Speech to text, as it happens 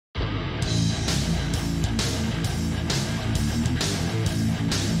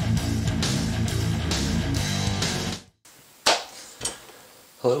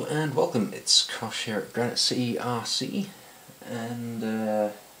Hello and welcome, it's Kosh here at Granite City RC, and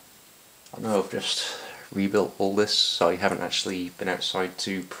I know I've just rebuilt all this, so I haven't actually been outside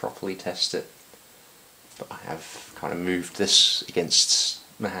to properly test it, but I have kind of moved this against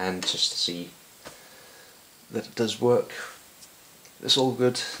my hand just to see that it does work. It's all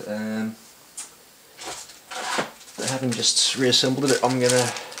good. But having just reassembled it, I'm going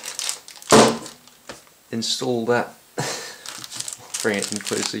to install that. Bring it in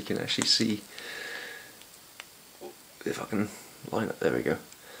close so you can actually see if I can line up. There we go.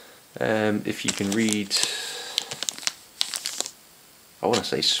 If you can read, I want to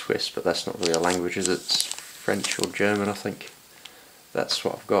say Swiss, but that's not really a language, is it? It's French or German, I think. That's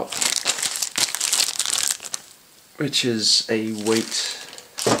what I've got, which is a weight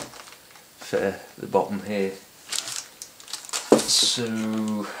for the bottom here.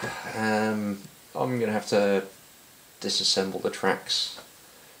 So I'm going to have to disassemble the tracks,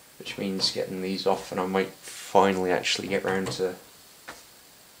 which means getting these off, and I might finally actually get round to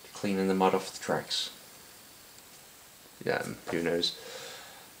cleaning the mud off the tracks. Yeah, who knows.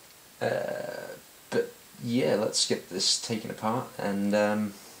 But yeah, let's get this taken apart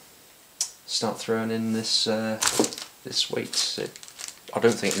and start throwing in this this weight. I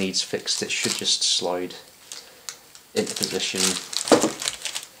don't think it needs fixed, it should just slide into position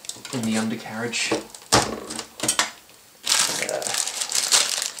in the undercarriage.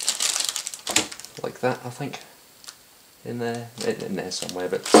 Like that, I think, in there somewhere.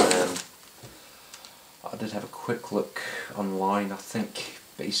 But I did have a quick look online. I think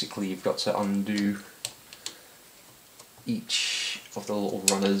basically you've got to undo each of the little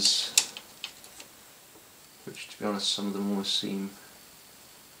runners, which, to be honest, some of them almost seem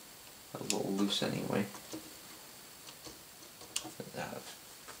a little loose anyway.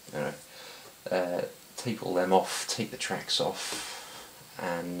 Take all them off, take the tracks off,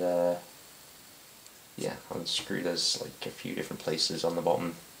 and yeah, unscrew. There's like a few different places on the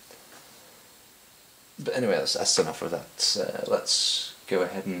bottom. But anyway, that's enough of that. Let's go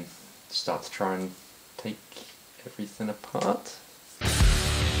ahead and start to try and take everything apart.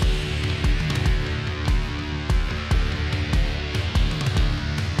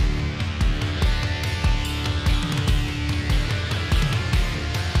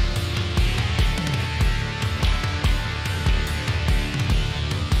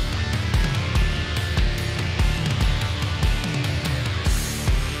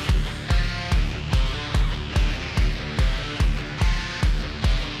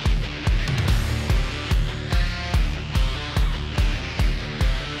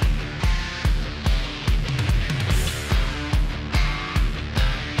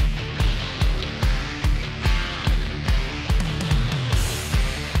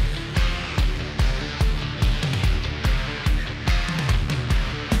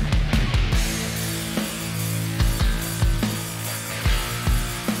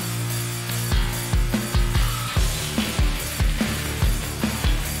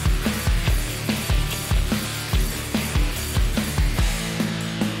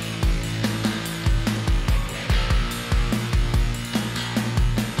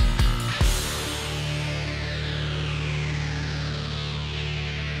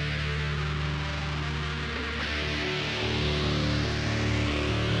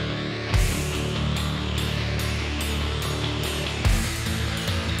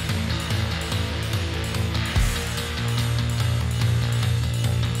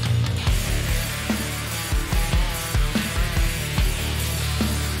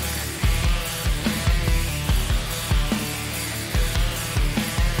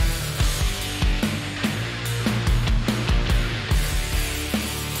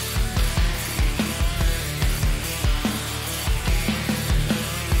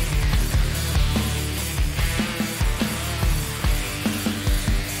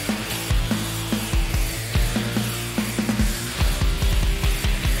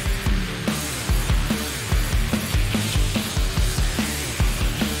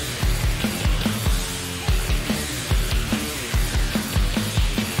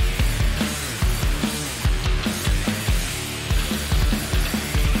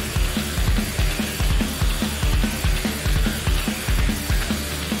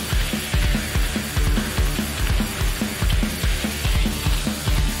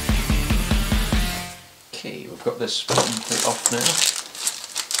 Got this bottom plate off now.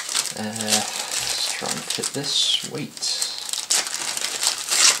 Let's try and fit this weight.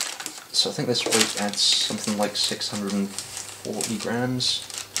 So I think this weight adds something like 640 grams.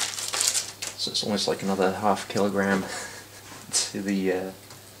 So it's almost like another half kilogram to the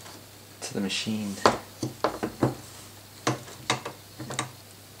machine.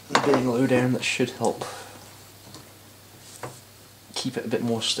 being low down, that should help keep it a bit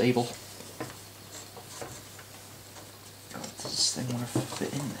more stable. God, does this thing want to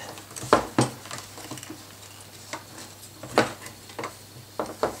fit in there?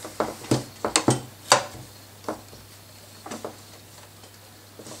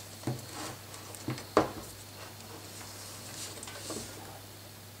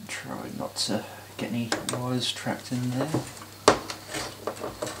 Try not to get any wires trapped in there.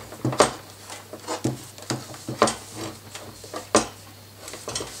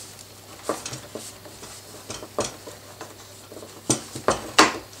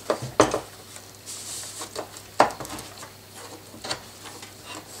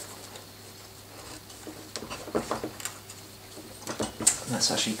 That's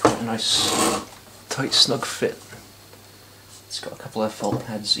actually quite a nice tight snug fit. It's got a couple of felt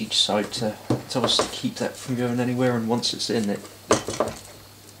pads each side to obviously keep that from going anywhere, and once it's in it,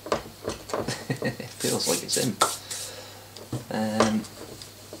 it feels like it's in.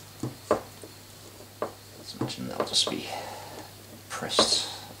 So imagine that'll just be pressed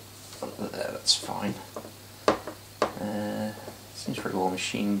under there, that's fine. Seems pretty well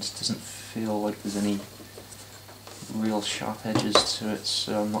machined, doesn't feel like there's any real sharp edges to it,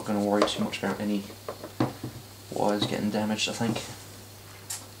 so I'm not going to worry too much about any wires getting damaged, I think.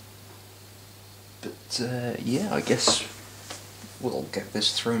 But yeah, I guess we'll get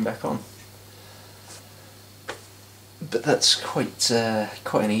this thrown back on. But that's quite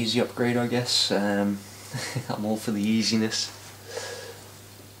an easy upgrade, I guess. I'm all for the easiness.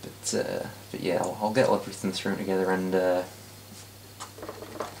 But yeah, I'll get everything thrown together, and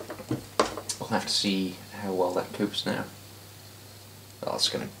we'll have to see how well that copes now. Well, it's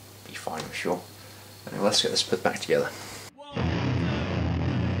going to be fine, I'm sure. Anyway, let's get this put back together.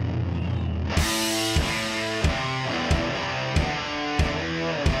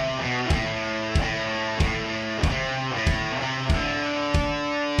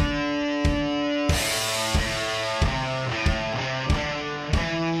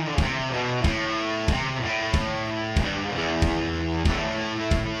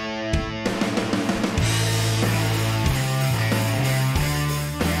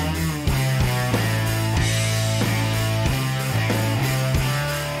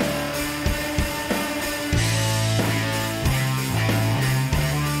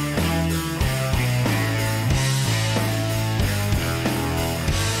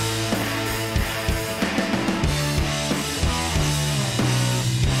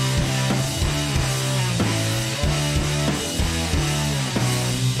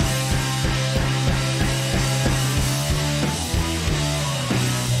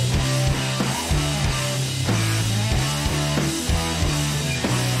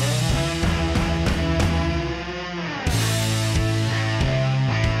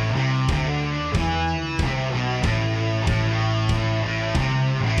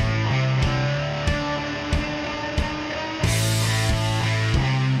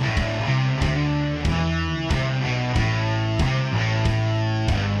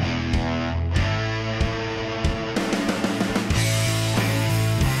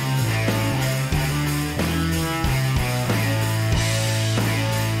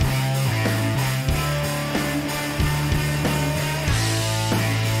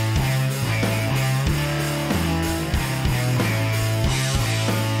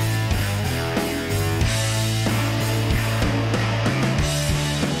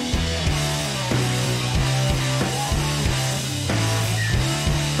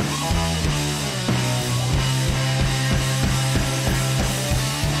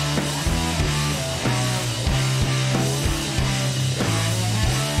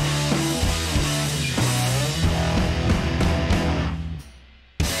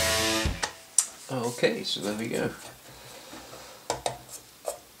 Okay, so there we go.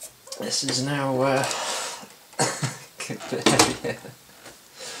 This is now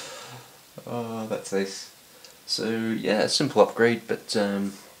oh, that's nice. So yeah, simple upgrade, but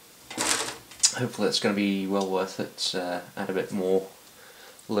hopefully it's going to be well worth it. Add a bit more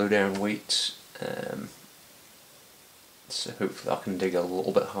low down weight, so hopefully I can dig a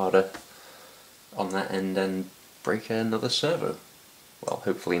little bit harder on that end and break another servo. Well,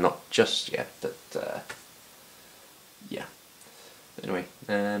 hopefully not just yet, but yeah. Anyway,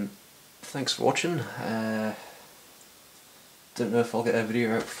 thanks for watching. Don't know if I'll get a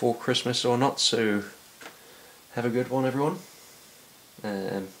video out before Christmas or not, so have a good one, everyone.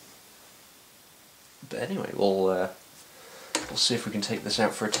 But anyway, we'll see if we can take this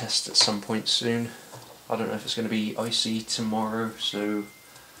out for a test at some point soon. I don't know if it's going to be icy tomorrow, so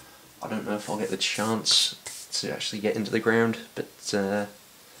I don't know if I'll get the chance to actually get into the ground, but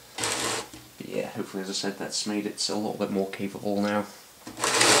But yeah, hopefully, as I said, that's made it a little bit more capable now.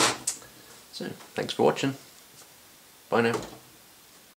 So, thanks for watching. Bye now.